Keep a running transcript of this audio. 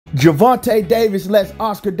Gervonta Davis lets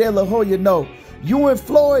Oscar De La Hoya know, you and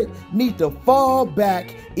Floyd need to fall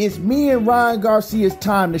back. It's me and Ryan Garcia's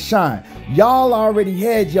time to shine. Y'all already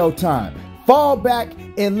had your time. Fall back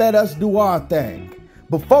and let us do our thing.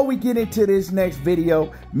 Before we get into this next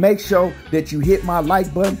video, make sure that you hit my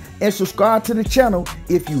like button and subscribe to the channel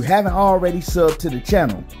if you haven't already subbed to the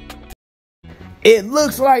channel. It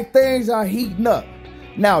looks like things are heating up.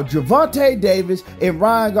 Now, Gervonta Davis and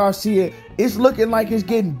Ryan Garcia, it's looking like it's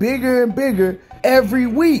getting bigger and bigger every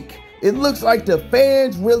week. It looks like the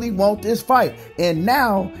fans really want this fight. And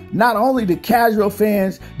now, not only the casual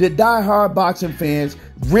fans, the diehard boxing fans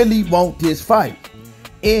really want this fight.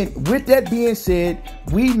 And with that being said,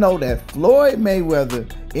 we know that Floyd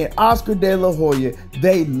Mayweather and Oscar De La Hoya,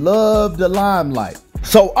 they love the limelight.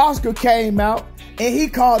 So Oscar came out and he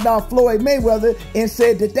called out Floyd Mayweather and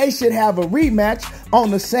said that they should have a rematch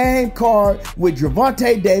on the same card with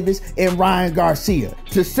Gervonta Davis and Ryan Garcia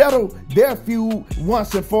to settle their feud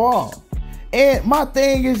once and for all. And my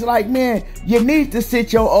thing is like, man, you need to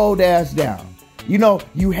sit your old ass down. You know,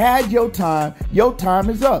 you had your time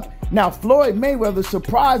is up. Now, Floyd Mayweather,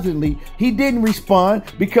 surprisingly, he didn't respond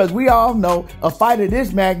because we all know a fight of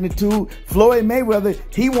this magnitude, Floyd Mayweather,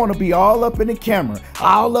 he want to be all up in the camera,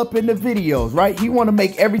 all up in the videos, right? He want to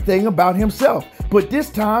make everything about himself. But this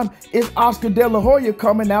time, it's Oscar De La Hoya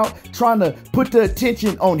coming out trying to put the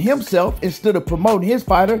attention on himself instead of promoting his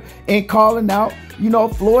fighter and calling out, you know,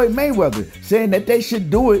 Floyd Mayweather, saying that they should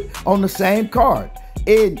do it on the same card.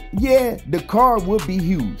 And yeah, the card would be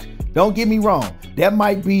huge. Don't get me wrong. That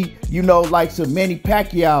might be, you know, like some Manny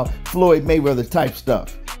Pacquiao, Floyd Mayweather type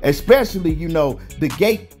stuff. Especially, you know, the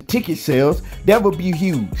gate ticket sales, that would be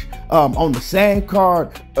huge. On the same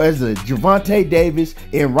card as a Gervonta Davis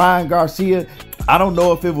and Ryan Garcia, I don't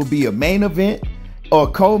know if it will be a main event or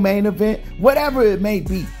co-main event, whatever it may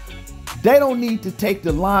be. They don't need to take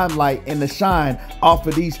the limelight and the shine off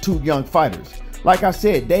of these two young fighters. Like I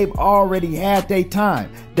said, they've already had their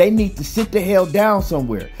time. They need to sit the hell down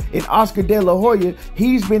somewhere. And Oscar De La Hoya,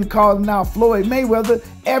 he's been calling out Floyd Mayweather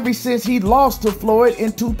ever since he lost to Floyd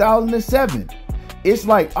in 2007. It's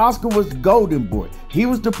like Oscar was the golden boy. He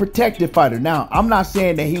was the protected fighter. Now, I'm not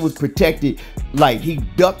saying that he was protected like he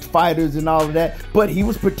ducked fighters and all of that, but he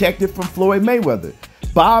was protected from Floyd Mayweather.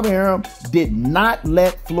 Bob Arum did not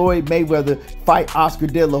let Floyd Mayweather fight Oscar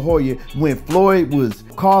De La Hoya when Floyd was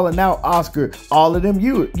calling out Oscar all of them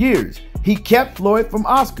years. He kept Floyd from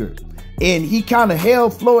Oscar. And he kind of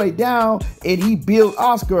held Floyd down and he built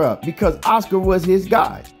Oscar up because Oscar was his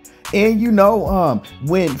guy. And you know,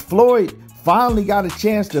 when Floyd finally got a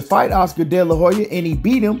chance to fight Oscar De La Hoya and he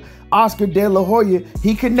beat him, Oscar De La Hoya,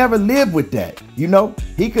 he could never live with that. You know,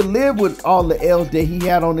 he could live with all the L's that he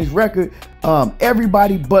had on his record.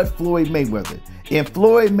 Everybody but Floyd Mayweather. And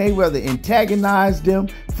Floyd Mayweather antagonized him.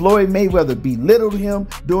 Floyd Mayweather belittled him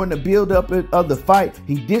during the build-up of the fight.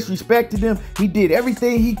 He disrespected him. He did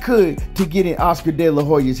everything he could to get in Oscar De La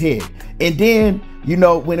Hoya's head. And then, you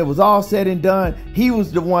know, when it was all said and done, he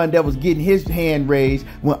was the one that was getting his hand raised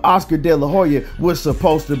when Oscar De La Hoya was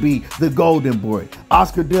supposed to be the golden boy.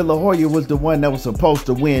 Oscar De La Hoya was the one that was supposed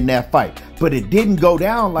to win that fight. But it didn't go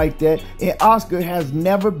down like that, and Oscar has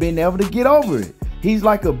never been able to get over it. He's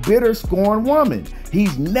like a bitter, scorned woman.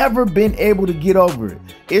 He's never been able to get over it.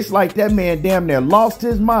 It's like that man damn near lost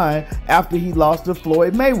his mind after he lost to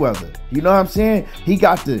Floyd Mayweather. You know what I'm saying? He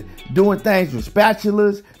got to doing things with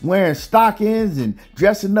spatulas, wearing stockings and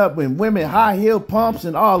dressing up in women high heel pumps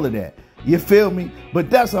and all of that. You feel me?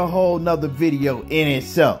 But that's a whole nother video in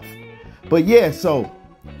itself. But yeah, so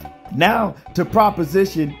now to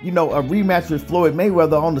proposition, you know, a rematch with Floyd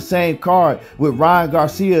Mayweather on the same card with Ryan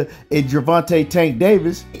Garcia and Gervonta Tank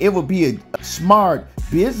Davis, it would be a smart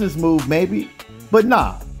business move maybe. But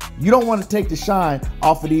nah, you don't want to take the shine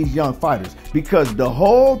off of these young fighters because the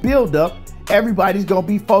whole build-up, everybody's going to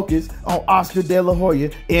be focused on Oscar De La Hoya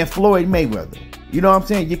and Floyd Mayweather. You know what I'm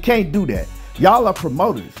saying? You can't do that. Y'all are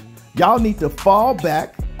promoters. Y'all need to fall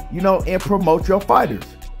back, you know, and promote your fighters.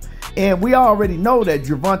 And we already know that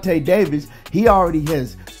Gervonta Davis, he already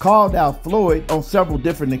has called out Floyd on several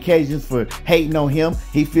different occasions for hating on him.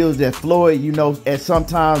 He feels that Floyd, you know, at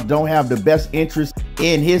sometimes don't have the best interest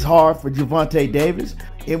in his heart for Gervonta Davis.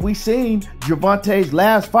 And we seen Gervonta's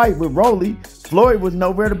last fight with Rolly, Floyd was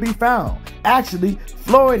nowhere to be found. Actually,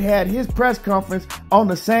 Floyd had his press conference on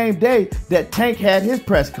the same day that Tank had his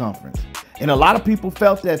press conference. And a lot of people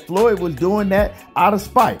felt that Floyd was doing that out of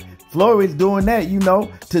spite. Floyd is doing that, you know,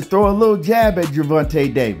 to throw a little jab at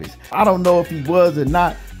Gervonta Davis. I don't know if he was or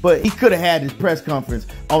not, but he could have had his press conference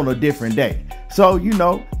on a different day. So, you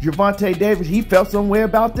know, Gervonta Davis, he felt some way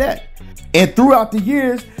about that. And throughout the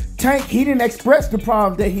years, Tank, he didn't express the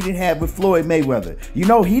problems that he didn't have with Floyd Mayweather. You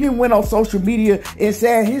know, he didn't went on social media and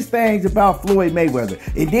said his things about Floyd Mayweather.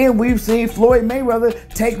 And then we've seen Floyd Mayweather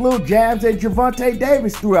take little jabs at Gervonta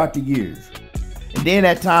Davis throughout the years. And then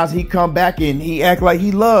at times he come back and he act like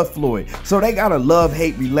he loved Floyd. So they got a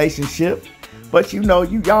love-hate relationship. But you know,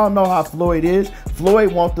 y'all know how Floyd is.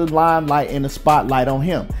 Floyd wants the limelight and the spotlight on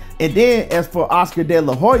him. And then as for Oscar De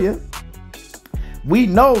La Hoya, we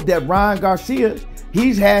know that Ryan Garcia,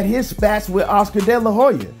 he's had his spats with Oscar De La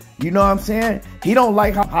Hoya. You know what I'm saying? He don't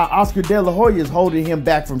like how Oscar De La Hoya is holding him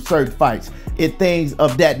back from certain fights and things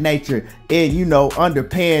of that nature, and, you know,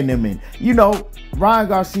 underpaying him. And, you know, Ryan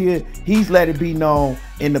Garcia, he's let it be known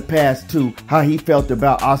in the past too how he felt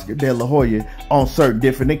about Oscar De La Hoya on certain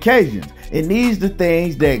different occasions. And these are the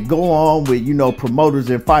things that go on with, you know,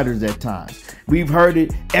 promoters and fighters at times. We've heard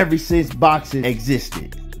it ever since boxing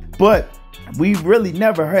existed. But we've really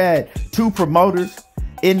never had two promoters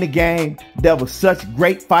in the game that were such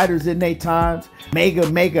great fighters in their times,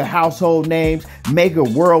 mega household names, mega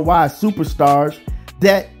worldwide superstars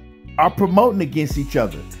that are promoting against each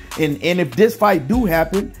other. And if this fight do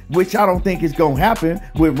happen, which I don't think is going to happen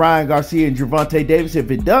with Ryan Garcia and Gervonta Davis,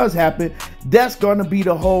 if it does happen, that's going to be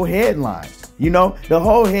the whole headline. You know, the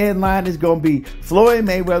whole headline is going to be Floyd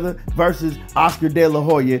Mayweather versus Oscar De La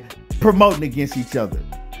Hoya promoting against each other.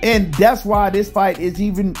 And that's why this fight is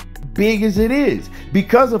even big as it is,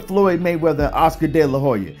 because of Floyd Mayweather and Oscar De La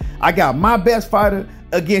Hoya. I got my best fighter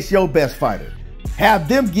against your best fighter. Have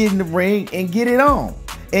them get in the ring and get it on.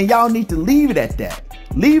 And y'all need to leave it at that.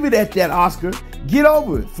 Leave it at that, Oscar. Get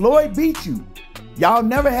over it. Floyd beat you. Y'all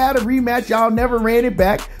never had a rematch. Y'all never ran it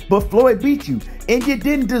back, but Floyd beat you. And you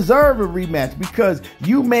didn't deserve a rematch because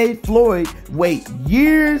you made Floyd wait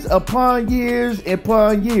years upon years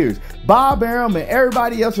upon years. Bob Arum and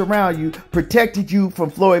everybody else around you protected you from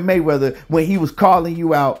Floyd Mayweather when he was calling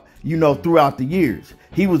you out, you know, throughout the years.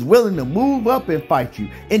 He was willing to move up and fight you.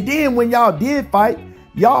 And then when y'all did fight,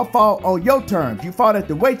 y'all fought on your terms. You fought at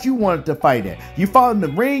the weight you wanted to fight at. You fought in the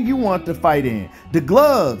ring you wanted to fight in. The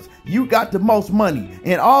gloves, you got the most money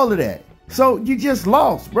and all of that. So you just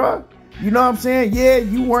lost, bruh. You know what I'm saying? Yeah,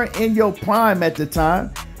 you weren't in your prime at the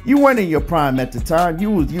time. You weren't in your prime at the time.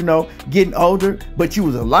 You was, you know, getting older, but you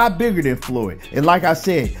was a lot bigger than Floyd. And like I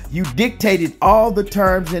said, you dictated all the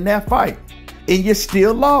terms in that fight, and you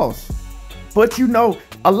still lost. But you know,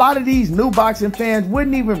 a lot of these new boxing fans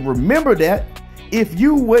wouldn't even remember that if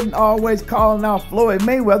you wasn't always calling out Floyd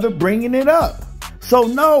Mayweather, bringing it up. So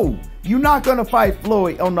no, you're not going to fight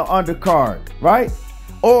Floyd on the undercard, right?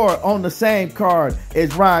 Or on the same card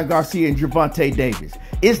as Ryan Garcia and Gervonta Davis.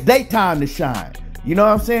 It's their time to shine. You know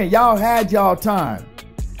what I'm saying? Y'all had y'all time.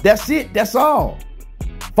 That's it. That's all.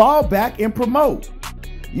 Fall back and promote.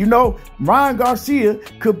 You know, Ryan Garcia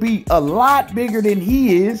could be a lot bigger than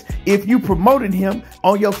he is if you promoted him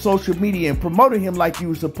on your social media and promoted him like you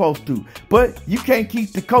were supposed to. But you can't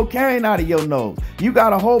keep the cocaine out of your nose. You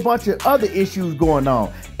got a whole bunch of other issues going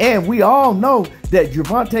on. And we all know that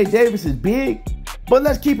Gervonta Davis is big, but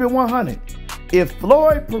let's keep it 100. If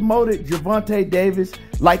Floyd promoted Gervonta Davis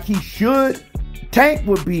like he should, Tank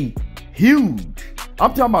would be huge.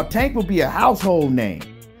 I'm talking about Tank would be a household name.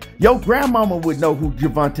 Your grandmama would know who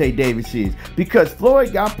Gervonta Davis is because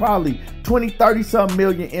Floyd got probably 20, 30 something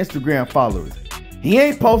million Instagram followers. He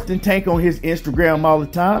ain't posting Tank on his Instagram all the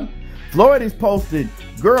time. Floyd is posting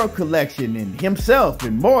girl collection and himself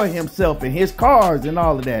and more of himself and his cars and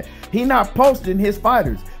all of that. He not posting his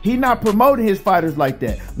fighters. He not promoting his fighters like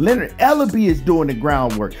that. Leonard Ellaby is doing the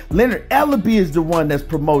groundwork. Leonard Ellaby is the one that's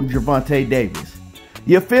promoting Gervonta Davis.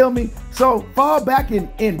 You feel me? So fall back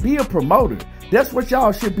and be a promoter. That's what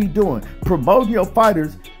y'all should be doing. Promoting your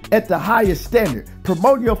fighters at the highest standard.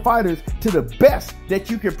 Promoting your fighters to the best that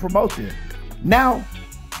you can promote them. Now,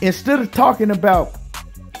 instead of talking about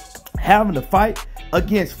having a fight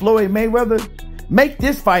against Floyd Mayweather, make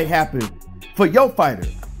this fight happen for your fighter.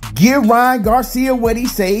 Give Ryan Garcia what he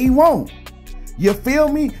say he want. You feel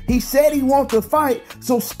me? He said he want to fight,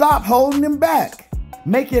 so stop holding him back.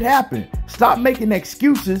 Make it happen. Stop making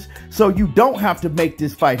excuses so you don't have to make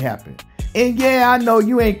this fight happen. And yeah, I know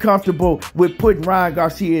you ain't comfortable with putting Ryan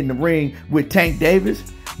Garcia in the ring with Tank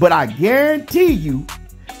Davis, but I guarantee you,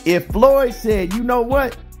 if Floyd said, you know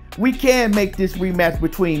what, we can make this rematch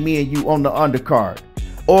between me and you on the undercard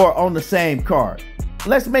or on the same card.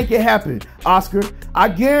 Let's make it happen, Oscar. I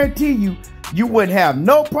guarantee you, you wouldn't have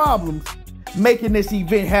no problems making this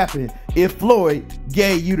event happen if Floyd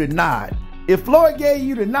gave you the nod. If Floyd gave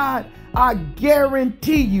you the nod, I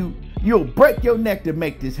guarantee you, you'll break your neck to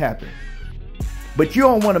make this happen. But you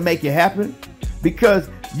don't want to make it happen. Because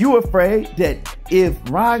you afraid that if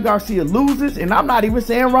Ryan Garcia loses, and I'm not even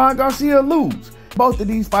saying Ryan Garcia lose. Both of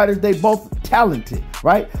these fighters, they both talented,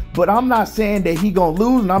 right? But I'm not saying that he gonna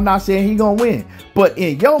lose, and I'm not saying he gonna win. But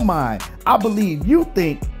in your mind, I believe you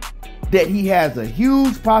think that he has a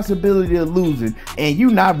huge possibility of losing, and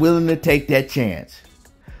you're not willing to take that chance.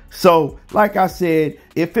 So, like I said,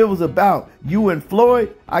 if it was about you and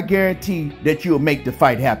Floyd, I guarantee that you'll make the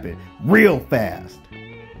fight happen real fast.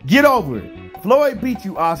 Get over it. Floyd beat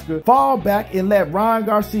you, Oscar. Fall back and let Ryan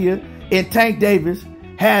Garcia and Tank Davis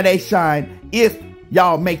have a shine if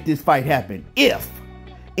y'all make this fight happen. If.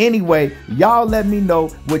 Anyway, y'all let me know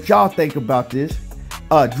what y'all think about this.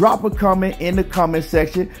 Drop a comment in the comment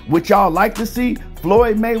section. Would y'all like to see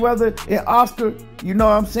Floyd Mayweather and Oscar, you know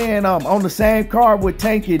what I'm saying, on the same card with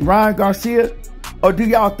Tank and Ryan Garcia? Or do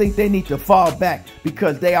y'all think they need to fall back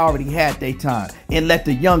because they already had their time and let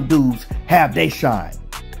the young dudes have their shine?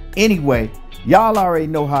 Anyway, y'all already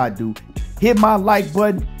know how I do. Hit my like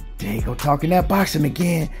button. There you go, talking that boxing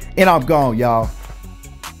again. And I'm gone, y'all.